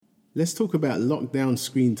Let's talk about lockdown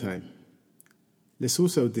screen time. Let's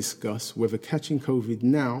also discuss whether catching COVID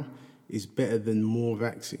now is better than more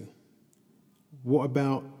vaccine. What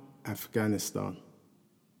about Afghanistan?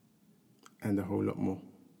 And a whole lot more.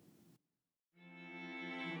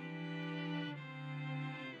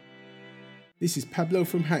 This is Pablo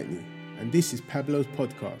from Hackney, and this is Pablo's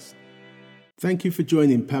podcast. Thank you for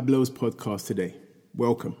joining Pablo's podcast today.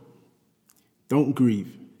 Welcome. Don't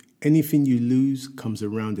grieve. Anything you lose comes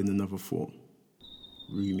around in another form.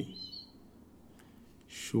 Rumi.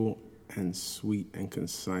 Short and sweet and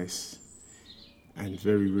concise and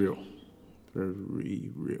very real.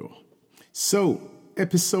 Very real. So,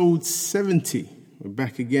 episode 70. We're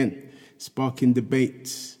back again. Sparking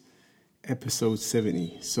Debates. Episode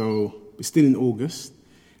 70. So, we're still in August.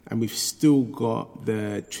 And we've still got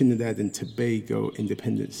the Trinidad and Tobago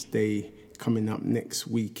Independence Day coming up next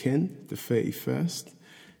weekend, the 31st.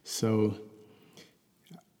 So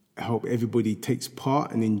I hope everybody takes part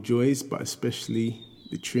and enjoys, but especially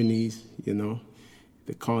the Trinis,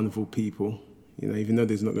 the carnival people. Even though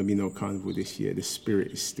there's not going to be no carnival this year, the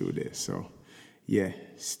spirit is still there. So, yeah,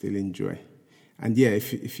 still enjoy. And yeah,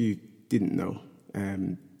 if you didn't know,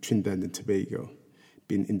 Trinidad and Tobago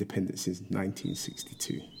been independent since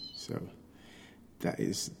 1962. So that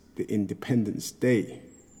is the Independence Day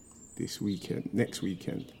next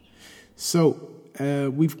weekend. So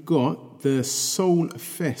we've got the Soul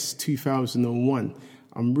Fest 2001.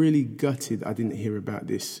 I'm really gutted I didn't hear about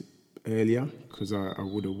this earlier because I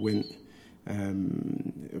would have went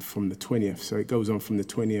from the 20th. So it goes on from the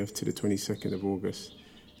 20th to the 22nd of August.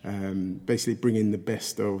 Basically bringing the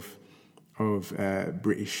best of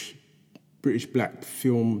British black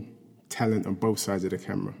film talent on both sides of the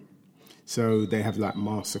camera. So they have like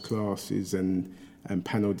master classes and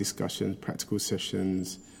panel discussions, practical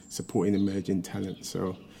sessions, supporting emerging talent.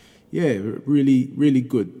 So yeah, really, really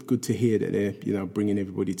good to hear that they're, bringing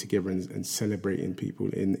everybody together and celebrating people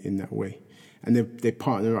in that way. And they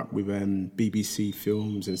partner up with BBC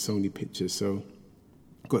Films and Sony Pictures. So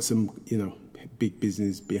got some, big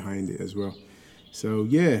business behind it as well. So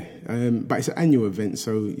yeah, but it's an annual event.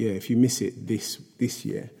 So yeah, if you miss it this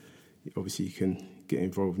year, obviously you can get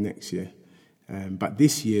involved next year. But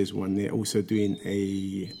this year's one, they're also doing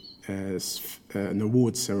an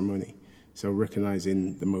awards ceremony. So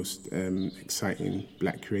recognising the most exciting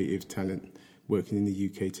black creative talent working in the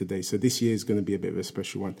UK today. So this year is going to be a bit of a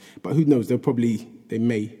special one. But who knows? They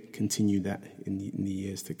may continue that in the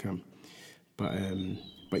years to come. But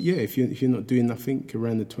yeah, if you're not doing nothing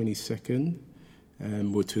around the 22nd,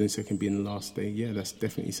 or 22nd being the last day, yeah, that's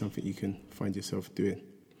definitely something you can find yourself doing.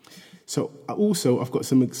 So also, I've got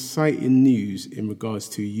some exciting news in regards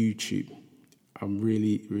to YouTube. I'm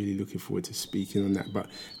really, really looking forward to speaking on that, but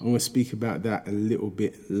I'm going to speak about that a little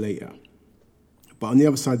bit later. But on the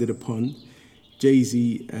other side of the pond,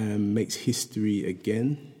 Jay-Z makes history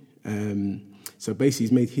again. So basically,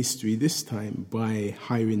 he's made history this time by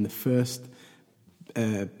hiring the first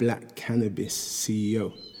black cannabis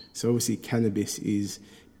CEO. So obviously, cannabis is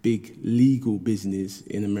big legal business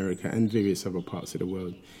in America and various other parts of the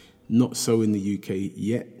world. Not so in the UK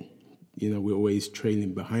yet. We're always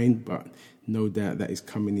trailing behind, but no doubt that is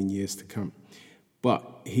coming in years to come. But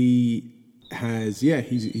he has,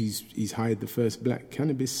 he's hired the first black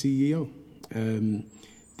cannabis CEO.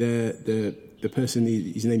 The person,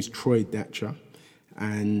 his name's Troy Datcher,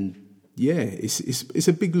 and yeah, it's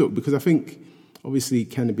a big look because I think obviously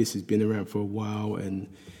cannabis has been around for a while, and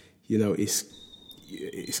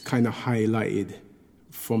it's kind of highlighted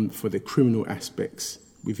for the criminal aspects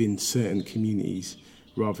within certain communities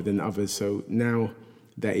rather than others. So now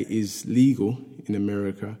that it is legal in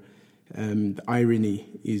America, the irony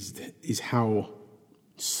is how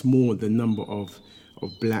small the number of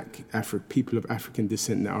black people of African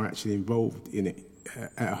descent that are actually involved in it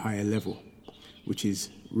at a higher level, which is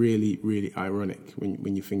really, really ironic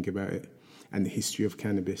when you think about it and the history of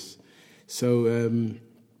cannabis. So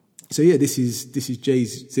yeah, this is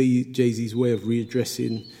Jay-Z's way of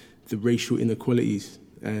readdressing the racial inequalities,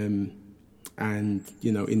 and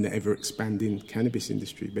in the ever expanding cannabis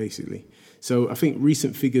industry, basically. So I think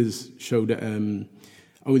recent figures show that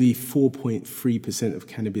only 4.3% of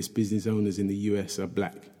cannabis business owners in the US are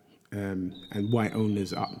black, and white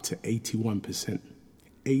owners up to 81%.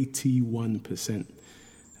 81%.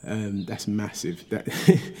 That's massive. That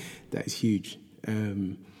is huge.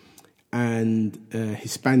 And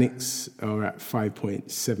Hispanics are at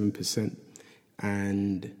 5.7%,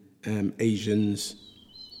 and Asians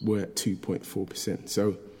were at 2.4%.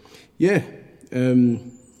 So, yeah,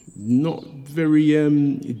 not very,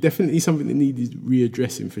 definitely something that needed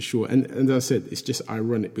readdressing for sure. And as I said, it's just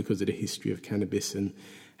ironic because of the history of cannabis and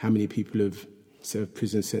how many people have served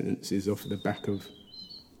prison sentences off the back of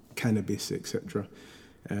cannabis, etc.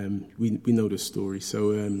 We know the story.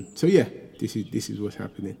 So yeah, this is what's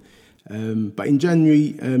happening. But in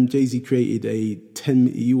January, Jay-Z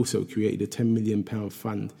he also created a £10 million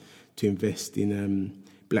fund to invest in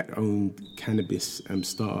black-owned cannabis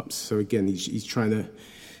startups. So again, he's trying to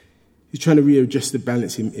readjust the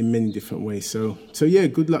balance in many different ways. So yeah,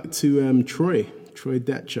 good luck to Troy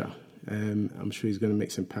Datcher. I'm sure he's going to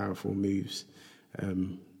make some powerful moves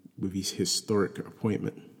with his historic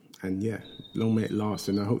appointment. And yeah, long may it last.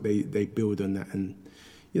 And I hope they build on that and,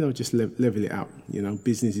 just level it out.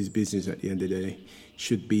 Business is business at the end of the day.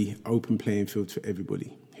 Should be open playing field for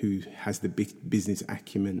everybody who has the big business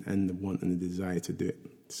acumen and the want and the desire to do it.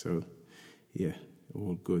 So yeah,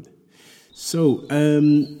 all good. So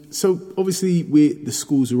obviously the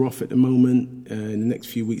schools are off at the moment. In the next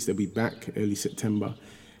few weeks they'll be back early September,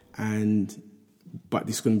 but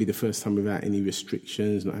this is going to be the first time without any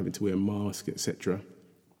restrictions, not having to wear a mask, etc.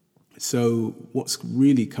 So what's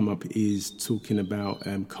really come up is talking about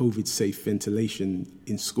COVID-safe ventilation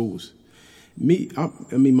in schools.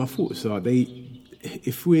 My thoughts are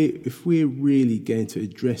if we're really going to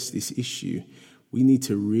address this issue, we need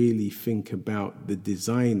to really think about the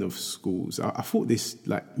design of schools. I thought this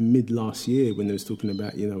like mid last year when they was talking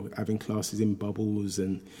about, having classes in bubbles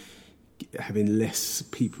and having less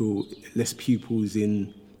pupils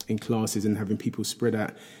in classes and having people spread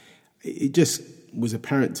out. It just was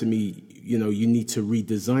apparent to me, you need to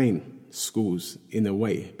redesign schools in a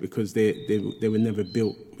way because they were never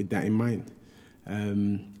built with that in mind.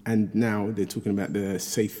 And now they're talking about the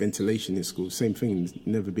safe ventilation in schools. Same thing, it's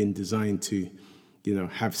never been designed to,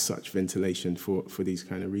 have such ventilation for these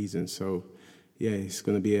kind of reasons. So, yeah, it's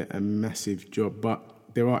going to be a massive job.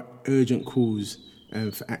 But there are urgent calls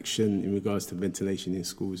for action in regards to ventilation in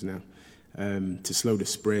schools now to slow the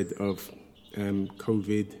spread of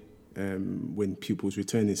COVID when pupils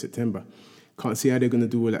return in September. Can't see how they're going to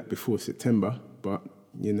do all that before September, but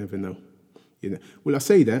you never know. Well, I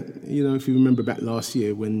say that, if you remember back last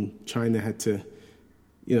year when China had to,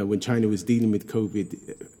 when China was dealing with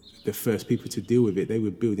COVID, the first people to deal with it, they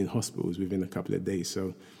were building hospitals within a couple of days.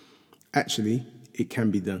 So actually, it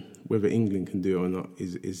can be done. Whether England can do it or not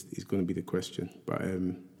is going to be the question. But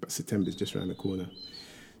September is just around the corner.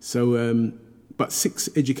 So, but 6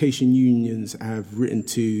 education unions have written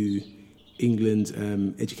to England's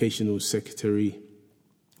educational secretary,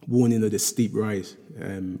 warning of the steep rise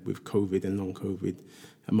with COVID and long-COVID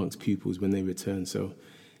amongst pupils when they return. So,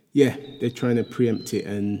 yeah, they're trying to preempt it,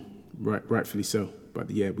 and rightfully so. But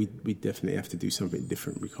yeah, we definitely have to do something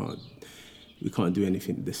different. We can't do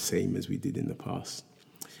anything the same as we did in the past.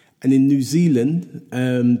 And in New Zealand,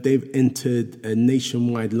 they've entered a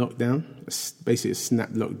nationwide lockdown, basically a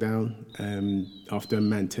snap lockdown, after a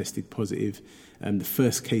man tested positive. The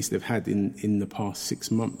first case they've had in the past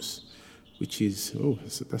 6 months, which is,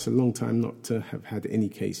 that's a long time not to have had any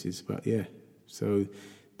cases. But yeah, so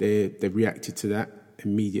they've reacted to that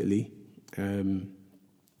immediately.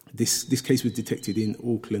 This case was detected in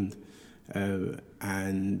Auckland,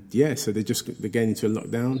 and yeah, so they're going into a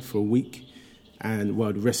lockdown for a week, and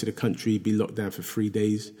while the rest of the country be locked down for 3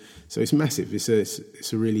 days. So it's massive.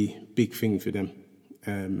 It's a really big thing for them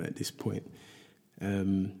at this point.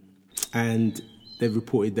 And they've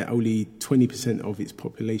reported that only 20% of its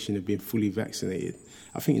population have been fully vaccinated.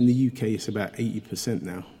 I think in the UK it's about 80%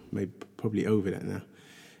 now, maybe probably over that now.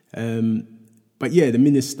 But yeah, the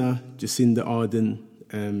minister, Jacinda Ardern,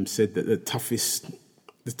 said that the toughest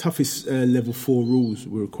level 4 rules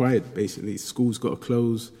were required. Basically, schools got to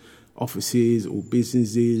close, offices or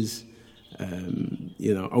businesses,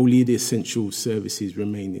 only the essential services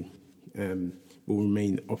remaining will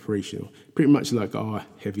remain operational. Pretty much like our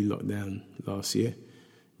heavy lockdown last year,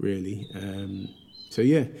 really. So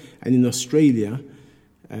yeah, and in Australia,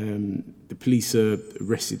 the police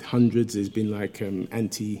arrested hundreds. There's been like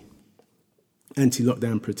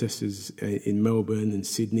anti-lockdown protesters in Melbourne and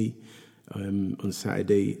Sydney on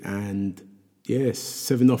Saturday, and yes,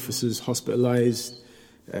 7 officers hospitalised,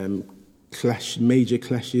 major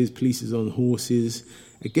clashes, police is on horses.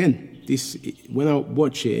 Again, when I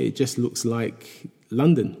watch it, it just looks like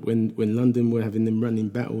London, when London were having them running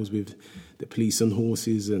battles with the police on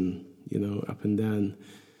horses and, up and down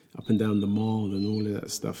the mall and all of that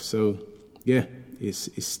stuff. So yeah, it's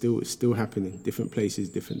still happening, different places,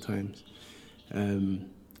 different times.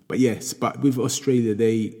 But yes, but with Australia,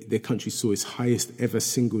 their country saw its highest ever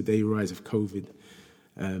single day rise of COVID.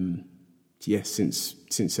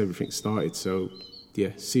 Since everything started. So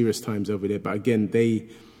yeah, serious times over there. But again, they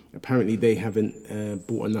haven't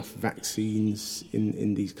bought enough vaccines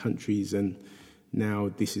in these countries, and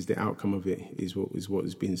now this is the outcome of it, is what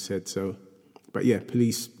has been said. So, but yeah,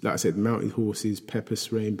 police, like I said, mounted horses, pepper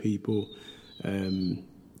spraying people,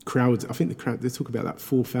 crowds. I think the crowd, they talk about like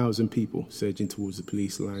 4,000 people surging towards the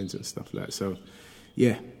police lines and stuff like that. So,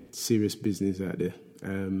 yeah, serious business out there.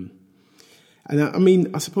 And I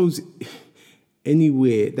mean, I suppose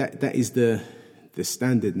anywhere that is the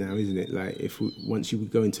standard now, isn't it? Like once you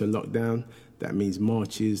would go into a lockdown, that means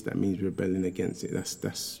marches, that means rebelling against it.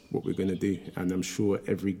 That's what we're going to do, and I'm sure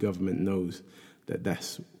every government knows that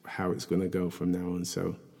that's how it's going to go from now on.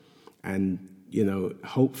 So, and you know,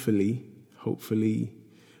 hopefully,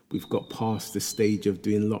 we've got past the stage of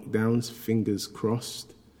doing lockdowns. Fingers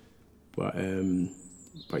crossed, but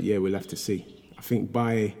yeah, we'll have to see. I think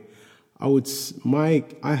I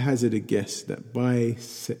hazard a guess that by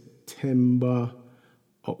September,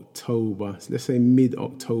 October, let's say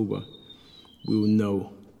mid-October, we'll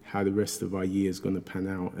know how the rest of our year is going to pan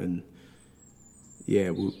out, and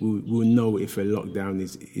yeah, we'll know if a lockdown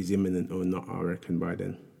is imminent or not, I reckon, by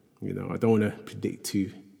then. You know, I don't want to predict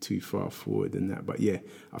too far forward than that, but yeah,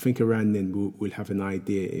 I think around then we'll have an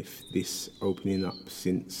idea if this opening up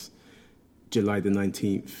since July the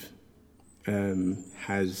 19th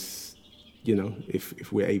has, you know,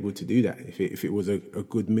 if we're able to do that, if it was a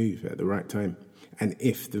good move at the right time, and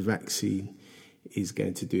if the vaccine is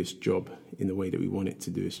going to do its job in the way that we want it to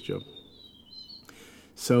do its job.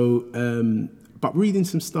 So, but reading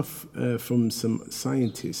some stuff from some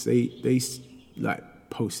scientists, they like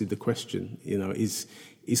posted the question, you know, is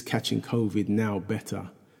catching COVID now better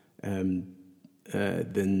than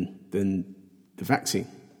the vaccine?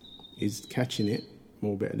 Is catching it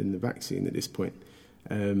more better than the vaccine at this point?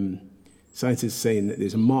 Scientists are saying that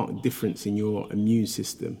there's a marked difference in your immune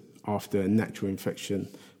system after a natural infection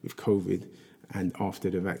with COVID and after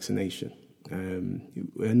the vaccination.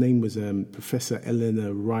 Her name was Professor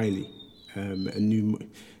Eleanor Riley, a new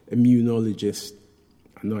immunologist.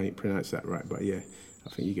 I know I ain't pronounced that right, but yeah, I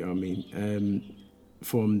think you get what I mean.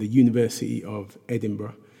 From the University of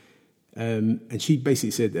Edinburgh. And she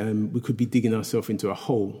basically said we could be digging ourselves into a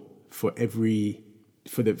hole for a very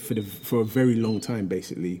long time,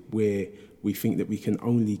 basically, where we think that we can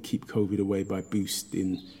only keep COVID away by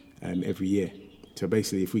boosting every year. So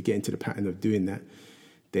basically, if we get into the pattern of doing that,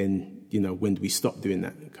 then, you know, when do we stop doing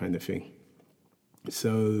that kind of thing?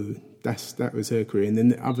 So that was her career. And then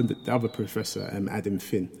the other professor, Adam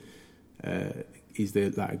Finn, he's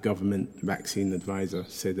the government vaccine advisor,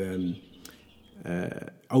 said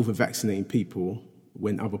over-vaccinating people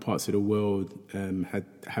when other parts of the world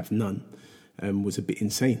have none was a bit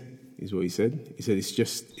insane, is what he said. He said it's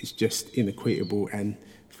just inequitable and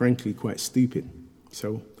frankly quite stupid.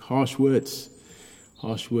 So harsh words.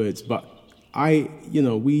 But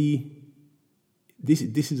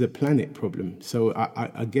this is a planet problem. So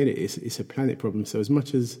I get it. It's a planet problem. So as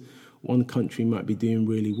much as one country might be doing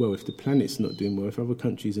really well, if the planet's not doing well, if other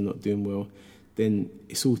countries are not doing well, then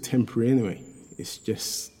it's all temporary anyway. It's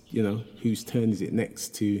just, you know, whose turn is it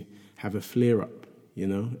next to have a flare up, you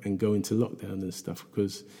know, and go into lockdown and stuff,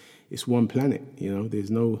 because it's one planet, you know. There's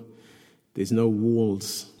no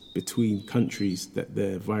walls between countries that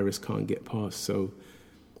the virus can't get past. So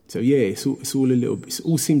yeah, it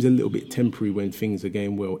all seems a little bit temporary when things are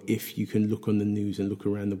going well. If you can look on the news and look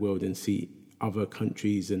around the world and see other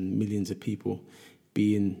countries and millions of people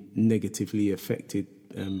being negatively affected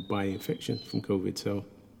by infection from COVID. So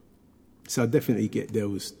I definitely get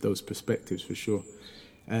those perspectives for sure.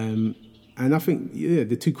 And I think, yeah,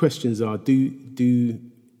 the two questions are, the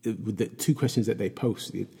two questions that they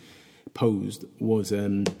posed was,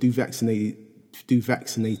 do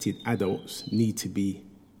vaccinated adults need to be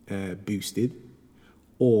boosted,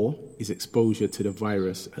 or is exposure to the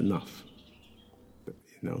virus enough? You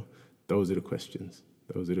know, those are the questions.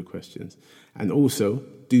 And also,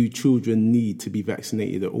 do children need to be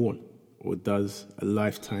vaccinated at all? Or does a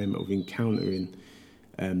lifetime of encountering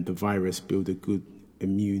the virus build a good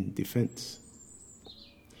immune defense?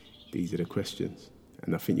 These are the questions.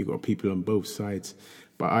 And I think you've got people on both sides.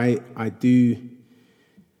 But I do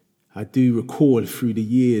recall through the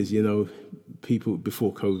years, you know, people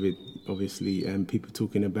before COVID, obviously, and people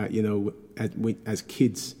talking about, you know, as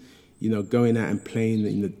kids, you know, going out and playing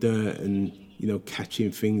in the dirt and, you know,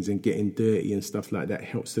 catching things and getting dirty and stuff like that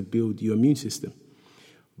helps to build your immune system,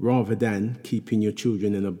 rather than keeping your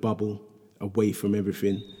children in a bubble away from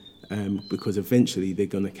everything, because eventually they're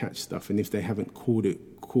going to catch stuff. And if they haven't caught it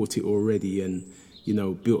already and, you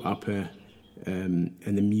know, built up an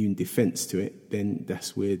immune defense to it, then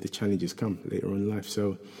that's where the challenges come later on in life.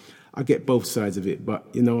 So I get both sides of it, but,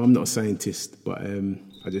 you know, I'm not a scientist, but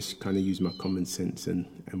I just kind of use my common sense and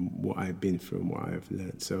what I've been through and what I've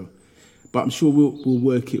learned. So, But I'm sure we'll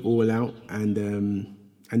work it all out, and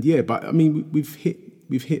yeah. But I mean, we've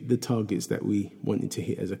hit the targets that we wanted to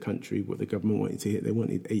hit as a country. What the government wanted to hit, they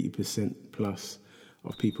wanted 80% plus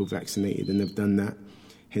of people vaccinated, and they've done that.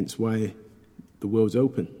 Hence why the world's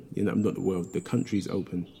open. Not the world, the country's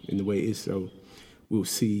open in the way it is. So we'll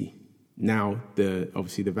see now.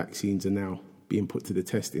 Obviously the vaccines are now being put to the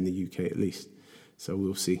test in the UK at least. So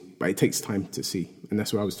we'll see. But it takes time to see, and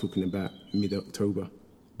that's what I was talking about mid-October.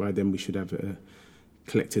 By then we should have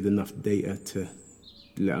collected enough data to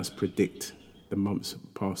let us predict the months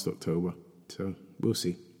past October. So we'll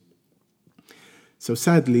see. So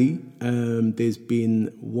sadly, there's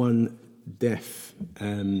been one death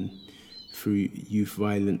through youth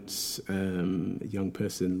violence. A young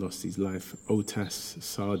person lost his life. Otas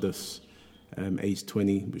Sardas, aged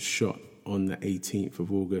 20, was shot on the 18th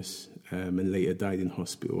of August and later died in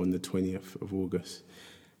hospital on the 20th of August.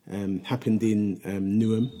 Happened in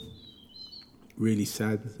Newham. Really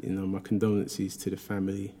sad. My condolences to the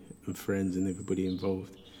family and friends and everybody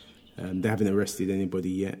involved. They haven't arrested anybody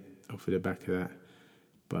yet off of the back of that.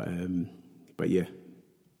 But yeah,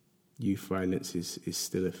 youth violence is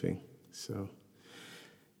still a thing. So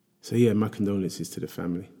yeah, my condolences to the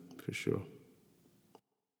family, for sure.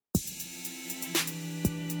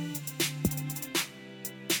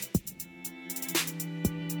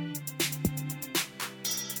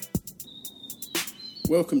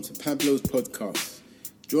 Welcome to Pablo's podcast.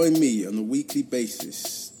 Join me on a weekly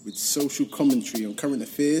basis with social commentary on current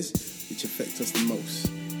affairs which affect us the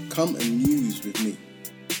most. Come and muse with me.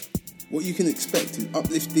 What you can expect is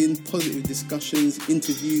uplifting, positive discussions,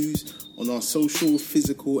 interviews on our social,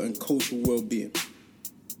 physical and cultural well-being.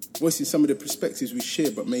 Voicing some of the perspectives we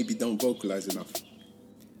share but maybe don't vocalise enough.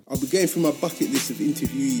 I'll be going through my bucket list of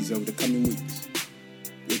interviewees over the coming weeks.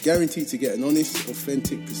 You're guaranteed to get an honest,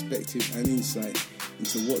 authentic perspective and insight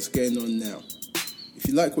into what's going on now. If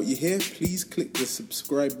you like what you hear, please click the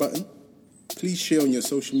subscribe button. Please share on your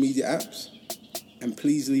social media apps. And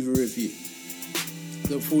please leave a review. I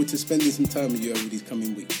look forward to spending some time with you over these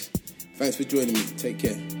coming weeks. Thanks for joining me. Take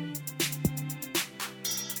care.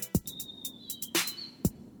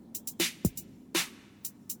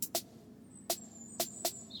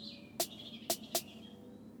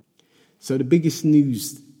 So the biggest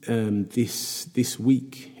news this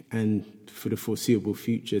week and for the foreseeable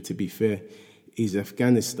future, to be fair, is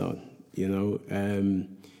Afghanistan.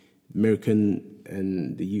 American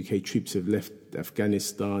and the UK troops have left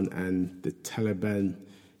Afghanistan, and the Taliban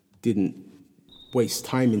didn't waste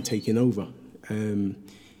time in taking over.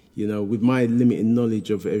 With my limited knowledge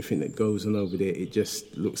of everything that goes on over there, it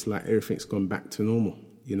just looks like everything's gone back to normal.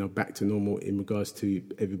 Back to normal in regards to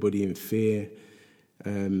everybody in fear.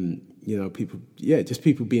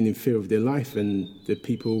 People being in fear of their life, and the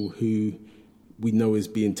people who we know as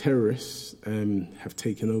being terrorists have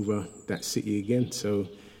taken over that city again. So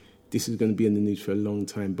this is going to be in the news for a long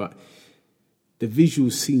time. But the visual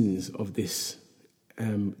scenes of this,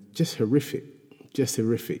 just horrific.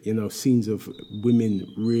 Scenes of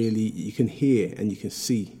women really, you can hear and you can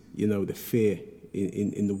see, the fear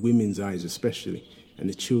in the women's eyes especially, and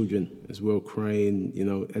the children as well crying,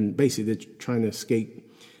 and basically they're trying to escape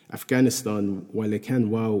Afghanistan while they can,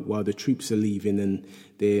 while the troops are leaving, and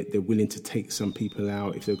they're willing to take some people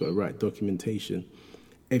out if they've got the right documentation.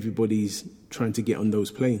 Everybody's trying to get on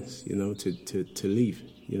those planes, to leave,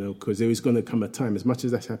 because there is going to come a time, as much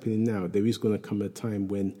as that's happening now, there is going to come a time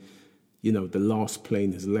when, the last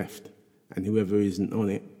plane has left, and whoever isn't on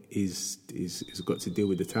it is got to deal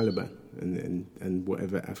with the Taliban and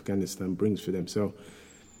whatever Afghanistan brings for them. So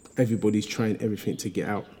everybody's trying everything to get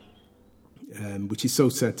out. Which is so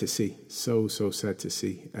sad to see, so sad to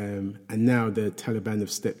see. And now the Taliban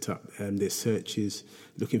have stepped up their searches,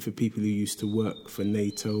 looking for people who used to work for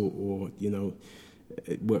NATO or,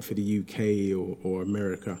 work for the UK or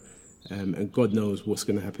America. And God knows what's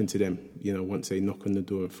going to happen to them, once they knock on the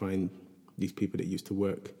door and find these people that used to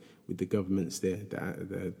work with the governments there,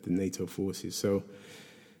 the NATO forces. So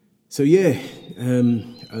yeah,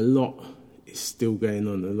 a lot is still going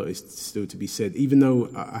on. A lot is still to be said, even though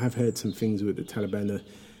I have heard some things with the Taliban are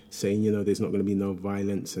saying, there's not going to be no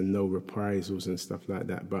violence and no reprisals and stuff like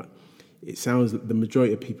that. But it sounds like the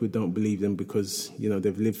majority of people don't believe them because,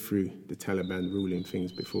 they've lived through the Taliban ruling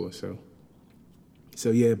things before. So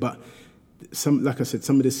yeah, but like I said,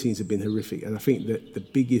 some of the scenes have been horrific. And I think that the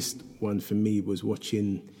biggest one for me was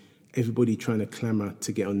watching everybody trying to clamour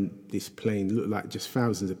to get on this plane. It looked like just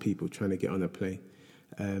thousands of people trying to get on a plane.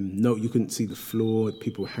 No, you couldn't see the floor,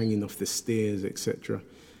 people hanging off the stairs, etc.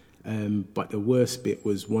 But the worst bit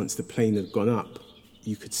was once the plane had gone up,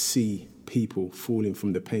 you could see people falling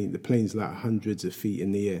from the plane. The plane's like hundreds of feet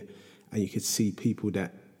in the air, and you could see people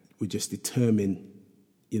that were just determined,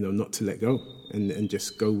 not to let go and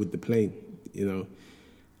just go with the plane,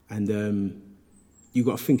 and you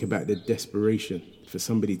got to think about the desperation for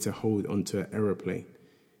somebody to hold onto an aeroplane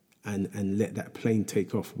and let that plane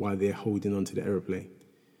take off while they're holding onto the aeroplane.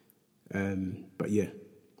 But yeah,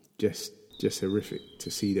 just horrific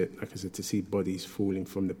to see that, like I said, to see bodies falling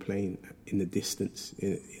from the plane in the distance,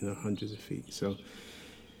 hundreds of feet. So,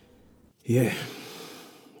 yeah.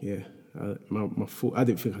 My thought, I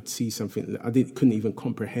didn't think I'd see something. Couldn't even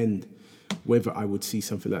comprehend whether I would see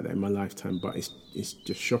something like that in my lifetime. But it's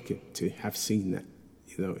just shocking to have seen that,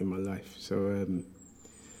 in my life. So,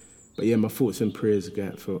 but yeah, my thoughts and prayers go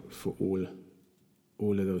out for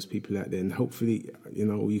all of those people out there, and hopefully,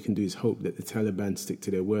 all you can do is hope that the Taliban stick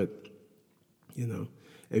to their word.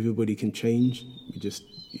 Everybody can change.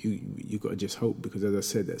 You got to just hope, because as I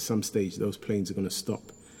said, at some stage those planes are going to stop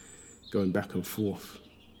going back and forth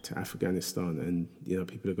to Afghanistan, and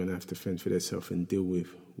people are going to have to fend for themselves and deal with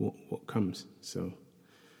what comes. So,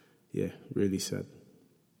 yeah, really sad.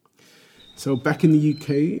 So back in the UK,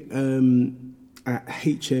 at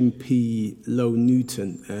HMP Low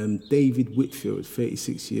Newton, David Whitfield,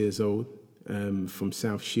 36 years old, from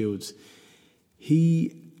South Shields,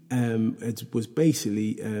 he was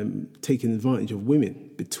basically taking advantage of women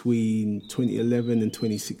between 2011 and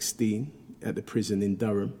 2016 at the prison in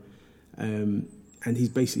Durham. And he's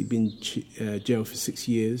basically been jailed for 6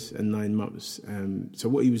 years and 9 months. So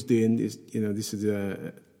what he was doing is, this is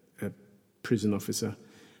a prison officer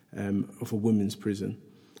of a women's prison,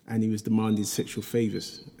 and he was demanding sexual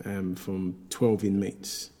favours from 12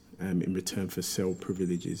 inmates in return for cell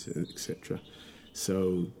privileges, etc.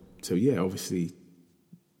 So yeah, obviously,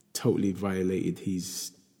 totally violated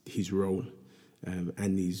his role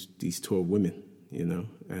and these 12 women,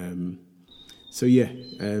 So yeah,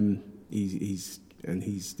 he's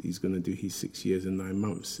going to do his 6 years and 9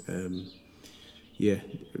 months.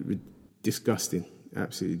 Disgusting,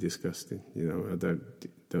 absolutely disgusting. I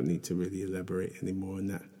don't need to really elaborate anymore on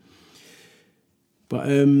that. But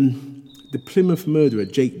the Plymouth murderer,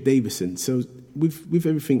 Jake Davison. So with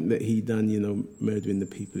everything that he done, murdering the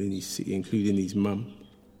people in his city, including his mum.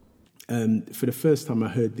 For the first time, I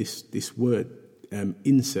heard this word,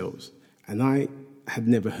 incels, and I had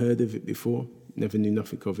never heard of it before. Never knew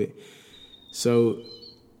nothing of it. So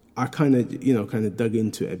I kind of dug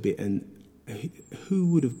into it a bit, and who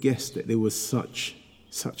would have guessed that there was such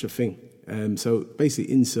a thing? So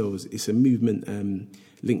basically, incels, it's a movement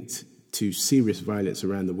linked to serious violence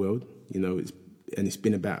around the world. It's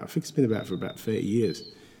been about for about 30 years,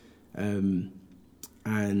 and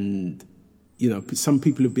some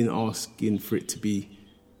people have been asking for it to be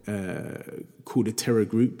called a terror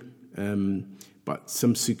group. But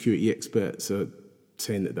some security experts are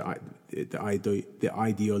saying that the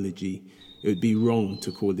ideology, it would be wrong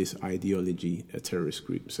to call this ideology a terrorist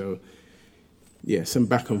group. So, yeah, some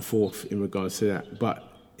back and forth in regards to that. But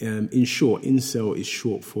in short, incel is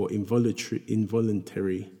short for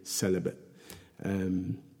involuntary celibate.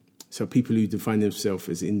 So people who define themselves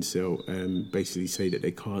as incel basically say that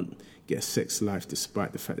they can't get a sex life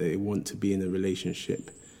despite the fact that they want to be in a relationship.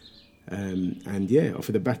 And yeah, off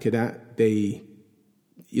of the back of that, they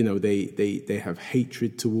have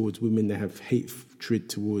hatred towards women. They have hatred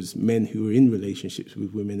towards men who are in relationships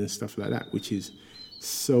with women and stuff like that, which is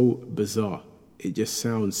so bizarre. It just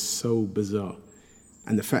sounds so bizarre.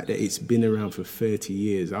 And the fact that it's been around for 30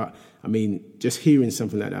 years, I mean, just hearing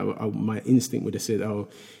something like that, my instinct would have said, oh,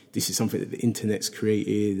 this is something that the internet's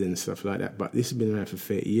created and stuff like that. But this has been around for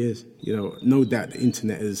 30 years. No doubt the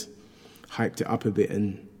internet has hyped it up a bit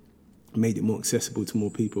and made it more accessible to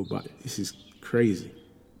more people. But this is crazy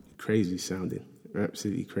sounding,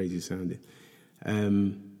 absolutely crazy sounding.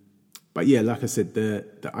 But yeah, like I said,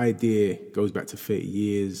 the idea goes back to 30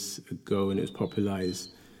 years ago, and it was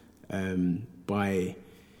popularized by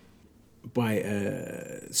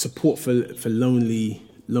support for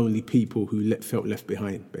lonely people who felt left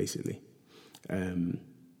behind, basically.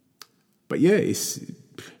 But yeah,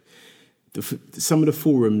 some of the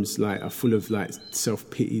forums are full of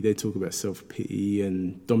self-pity. They talk about self-pity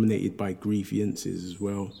and dominated by grievances as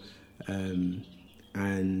well.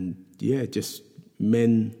 And yeah, just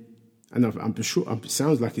men, and I'm sure it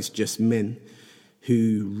sounds like it's just men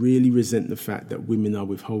who really resent the fact that women are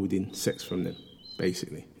withholding sex from them,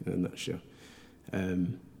 basically, in a nutshell.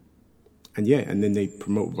 And then they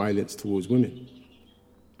promote violence towards women,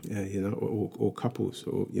 or couples,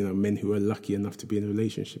 or, men who are lucky enough to be in a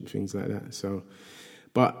relationship, things like that. So,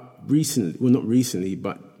 but recently, well, not recently,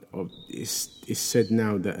 but it's said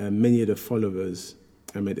now that many of the followers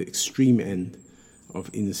at the extreme end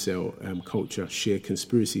incel culture share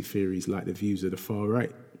conspiracy theories like the views of the far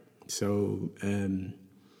right. So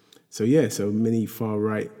many far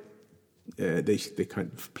right they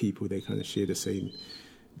kind of people, they kind of share the same.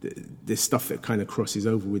 There's stuff that kind of crosses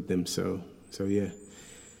over with them. So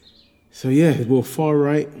well, far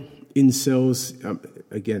right incels,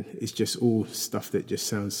 again, it's just all stuff that just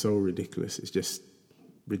sounds so ridiculous. It's just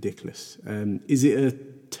ridiculous. Is it a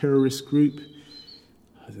terrorist group?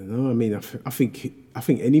 I don't know. I mean, I think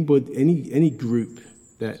any group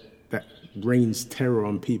that rains terror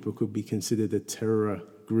on people could be considered a terror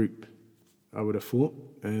group, I would have thought.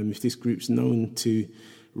 If this group's known to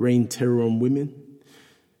rain terror on women,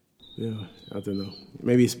 yeah, I don't know.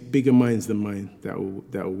 Maybe it's bigger minds than mine that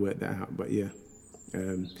will work that out. But yeah,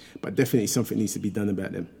 but definitely something needs to be done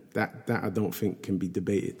about them. That I don't think can be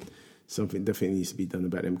debated. Something definitely needs to be done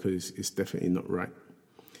about them because it's definitely not right.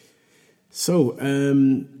 So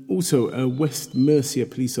also a West Mercia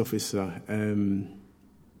police officer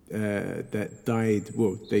that died.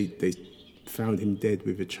 Well, they found him dead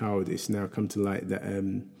with a child. It's now come to light that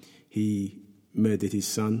he murdered his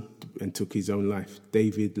son and took his own life.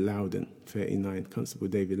 David Loudon, 39, Constable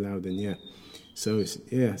David Loudon, yeah. So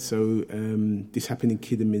this happened in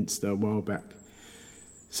Kidderminster a while back.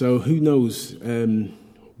 So who knows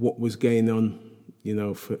what was going on,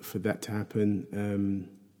 for that to happen.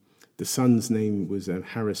 The son's name was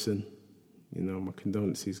Harrison. My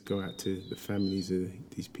condolences go out to the families of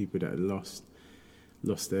these people that had lost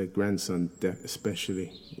their grandson,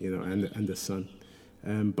 especially, and the son.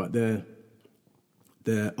 But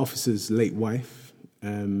the officer's late wife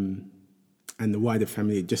and the wider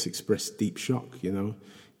family had just expressed deep shock,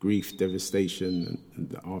 grief, devastation, and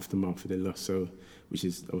the aftermath of their loss. So, which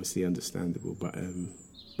is obviously understandable.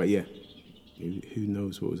 But yeah, who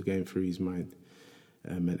knows what was going through his mind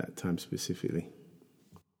at that time specifically.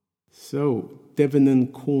 So, Devon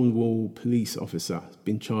and Cornwall police officer has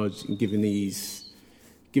been charged and given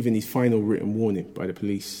his final written warning by the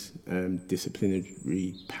police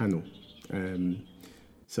disciplinary panel.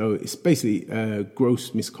 So it's basically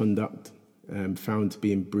gross misconduct found to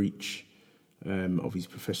be in breach of his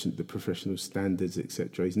the professional standards,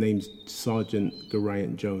 etc. His name's Sergeant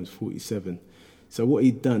Geraint Jones, 47. So what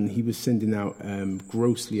he'd done, he was sending out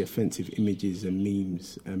grossly offensive images and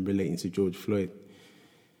memes relating to George Floyd.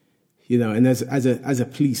 And as a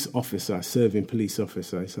police officer, serving police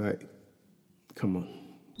officer, it's like, come on,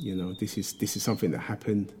 this is something that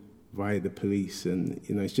happened via the police, and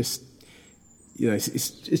it's just,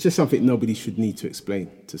 it's just something nobody should need to explain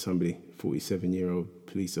to somebody, 47-year-old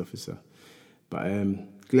police officer. But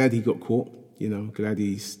glad he got caught. Glad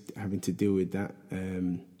he's having to deal with that.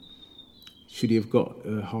 Should he have got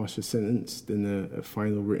a harsher sentence than a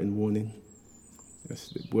final written warning?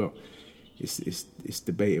 It's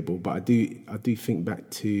debatable, but I do think back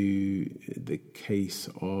to the case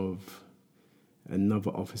of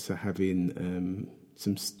another officer having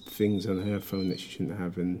some things on her phone that she shouldn't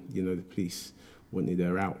have, and the police wanted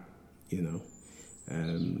her out.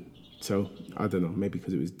 So I don't know, maybe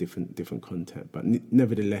because it was different content, but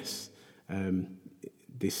nevertheless,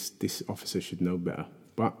 this officer should know better.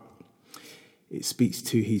 But it speaks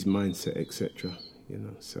to his mindset, etc.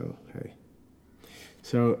 So hey.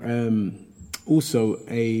 So also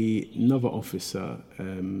another officer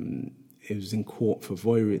was in court for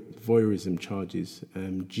voyeurism charges.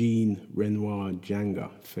 Jean Renoir Janga,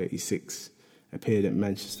 36, appeared at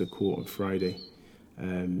Manchester Court on Friday,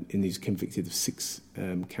 and he's convicted of 6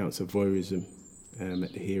 counts of voyeurism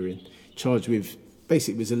at the hearing. Charged with,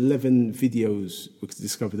 basically, it was 11 videos was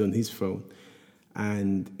discovered on his phone,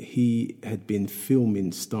 and he had been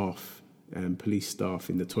filming police staff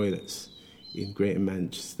in the toilets in Greater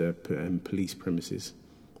Manchester police premises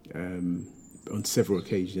on several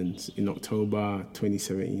occasions in October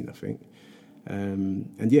 2017, I think.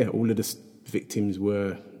 And yeah, all of the victims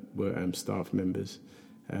were staff members.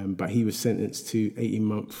 But he was sentenced to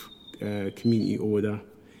 18-month community order,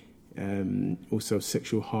 also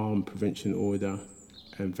sexual harm prevention order,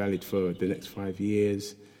 valid for the next 5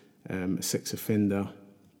 years, a sex offender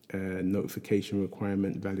notification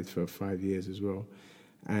requirement valid for 5 years as well,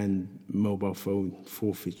 and mobile phone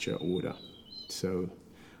forfeiture order. So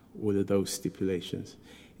all of those stipulations.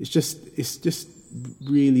 It's just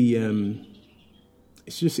really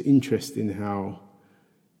it's just interesting how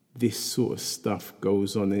this sort of stuff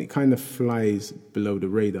goes on, and it kind of flies below the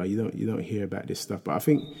radar. You don't hear about this stuff, but I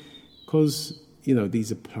think because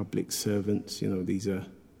these are public servants, these are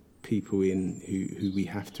people who we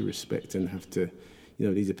have to respect and have to,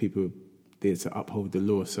 these are people there to uphold the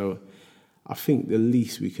law. So I think the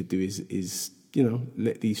least we could do is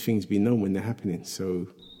let these things be known when they're happening, so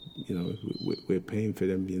we're paying for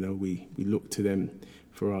them. We look to them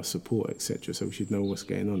for our support, etc. So we should know what's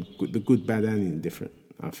going on, the good, bad, and indifferent.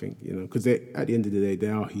 I think because at the end of the day, they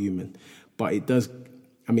are human. But it does.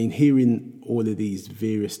 I mean, hearing all of these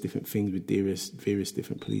various different things with various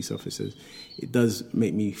different police officers, it does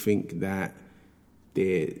make me think that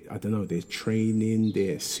their training,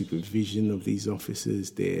 their supervision of these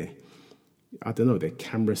officers, their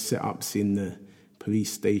camera setups in the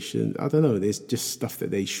police station. I don't know. There's just stuff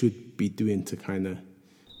that they should be doing to kind of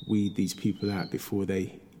weed these people out before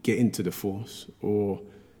they get into the force, or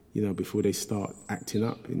before they start acting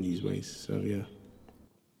up in these ways. So yeah.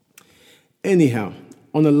 Anyhow,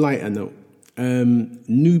 on a lighter note,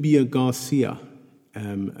 Nubia Garcia,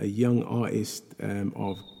 a young artist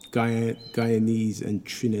of Guyanese and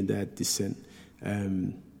Trinidad descent,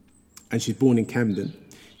 and she's born in Camden.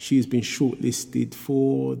 She has been shortlisted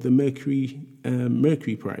for the Mercury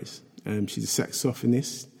Prize. She's a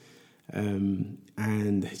saxophonist,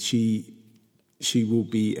 and she will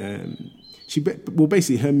be.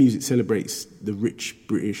 Basically, her music celebrates the rich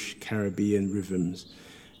British Caribbean rhythms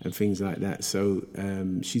and things like that. So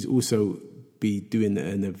she's also be doing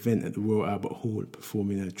an event at the Royal Albert Hall,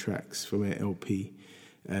 performing her tracks from her LP,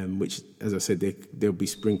 which, as I said, they'll be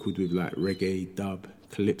sprinkled with like reggae, dub,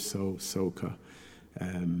 calypso, soca,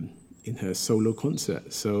 in her solo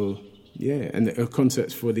concert. So yeah, and her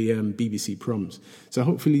concerts for the BBC Proms. So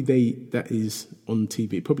hopefully that is on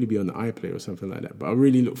TV. It'll probably be on the iPlayer or something like that. But I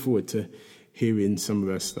really look forward to hearing some of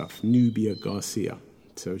her stuff. Nubia Garcia.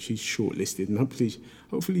 So she's shortlisted, and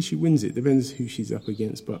hopefully she wins it. Depends who she's up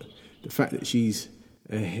against, but the fact that she's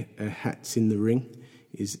her hat's in the ring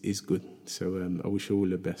is good. So I wish her all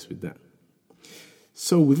the best with that.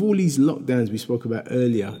 So with all these lockdowns we spoke about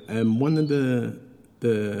earlier, one of the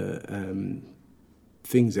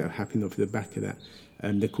things that are happening off the back of that,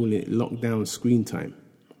 they're calling it lockdown screen time.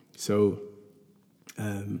 So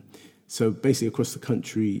basically across the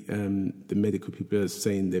country, the medical people are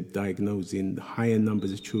saying they're diagnosing higher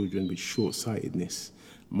numbers of children with short-sightedness,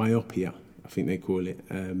 myopia, I think they call it.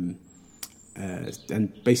 And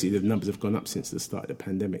basically the numbers have gone up since the start of the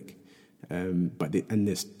pandemic. But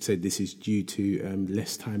they said this is due to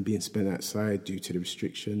less time being spent outside due to the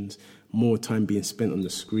restrictions, more time being spent on the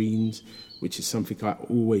screens, which is something I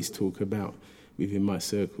always talk about within my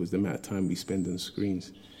circles, the amount of time we spend on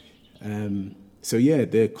screens. So yeah,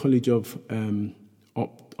 the College of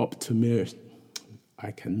Optometrists, I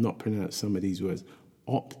cannot pronounce some of these words,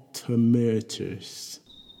 optometrists.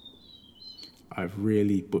 I've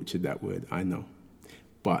really butchered that word, I know.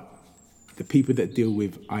 But the people that deal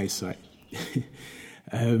with eyesight,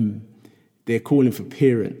 they're calling for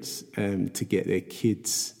parents to get their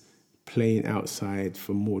kids playing outside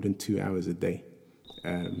for more than 2 hours a day,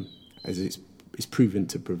 as it's proven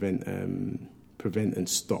to prevent and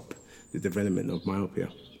stop the development of myopia.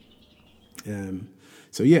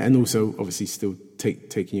 So yeah, and also obviously still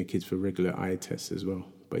taking your kids for regular eye tests as well.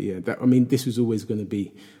 But yeah, this was always going to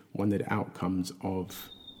be one of the outcomes of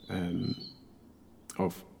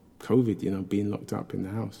COVID, being locked up in the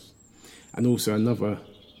house. And also another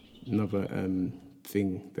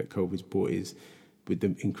thing that COVID's brought is with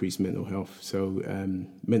the increased mental health. So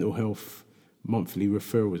mental health monthly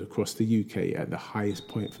referrals across the UK at the highest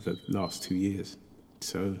point for the last 2 years.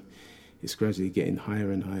 So it's gradually getting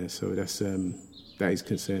higher and higher. So that is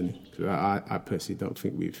concerning. Because I personally don't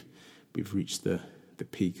think we've reached the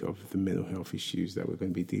peak of the mental health issues that we're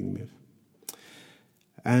going to be dealing with.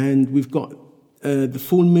 And we've got the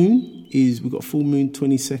full moon. We've got full moon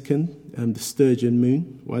 22nd, the sturgeon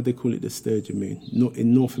moon. Why do they call it the sturgeon moon?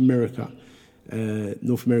 In North America,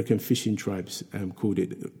 North American fishing tribes called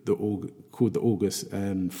the August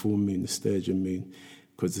full moon, the sturgeon moon,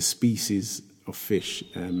 because the species of fish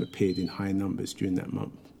appeared in high numbers during that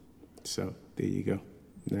month. So there you go.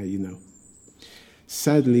 Now you know.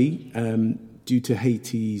 Sadly, due to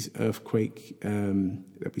Haiti's earthquake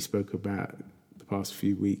that we spoke about the past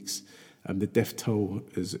few weeks, the death toll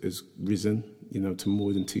has risen, to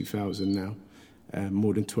more than 2,000 now.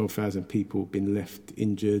 More than 12,000 people have been left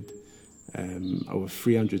injured. Over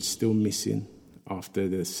 300 still missing after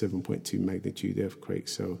the 7.2 magnitude earthquake.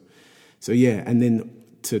 So yeah, and then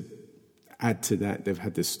to add to that, they've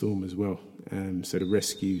had the storm as well. So the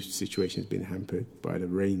rescue situation has been hampered by the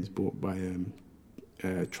rains brought by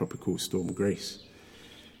Tropical Storm Grace.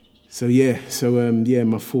 So yeah,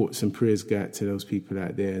 my thoughts and prayers go out to those people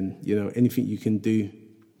out there, and anything you can do,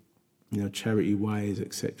 charity wise,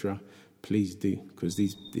 etc. Please do, because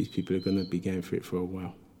these people are going to be going through it for a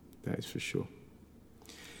while. That is for sure.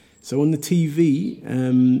 So on the TV,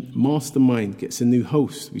 Mastermind gets a new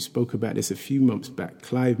host. We spoke about this a few months back.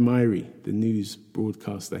 Clive Myrie, the news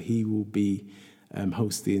broadcaster, he will be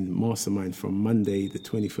hosting Mastermind from Monday, the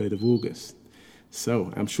 23rd of August.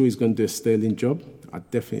 So I'm sure he's going to do a sterling job. I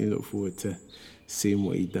definitely look forward to seeing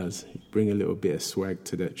what he does. Bring a little bit of swag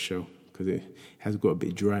to that show because it has got a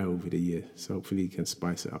bit dry over the year. So hopefully he can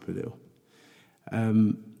spice it up a little.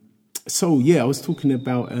 I was talking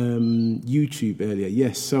about YouTube earlier.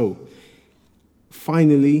 Yes, so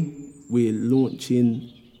finally we're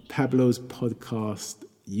launching Pablo's Podcast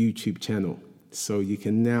YouTube channel. So you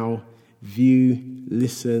can now view,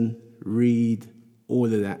 listen, read, all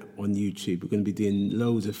of that on YouTube. We're going to be doing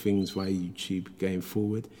loads of things via YouTube going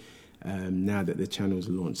forward now that the channel's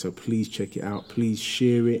launched. So please check it out. Please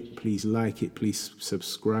share it. Please like it. Please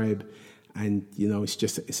subscribe. And,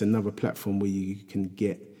 it's another platform where you can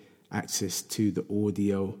get access to the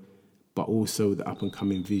audio, but also the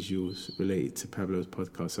up-and-coming visuals related to Pablo's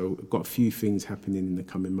podcast. So I've got a few things happening in the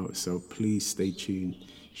coming months. So please stay tuned,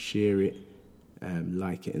 share it,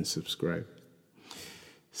 like it, and subscribe.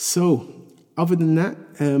 So other than that,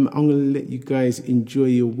 I'm going to let you guys enjoy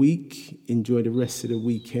your week, enjoy the rest of the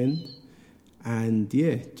weekend, and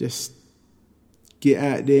just get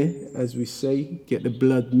out there, as we say, get the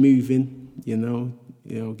blood moving,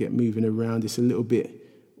 get moving around. It's a little bit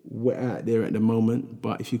wet out there at the moment,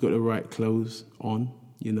 but if you've got the right clothes on,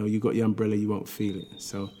 you've got your umbrella, you won't feel it.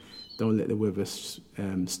 So don't let the weather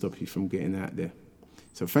stop you from getting out there.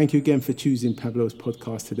 So thank you again for choosing Pablo's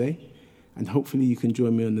podcast today. And hopefully you can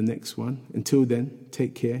join me on the next one. Until then,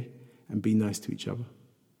 take care and be nice to each other.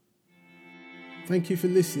 Thank you for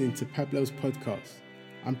listening to Pablo's podcast.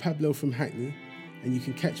 I'm Pablo from Hackney, and you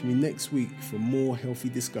can catch me next week for more healthy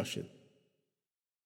discussion.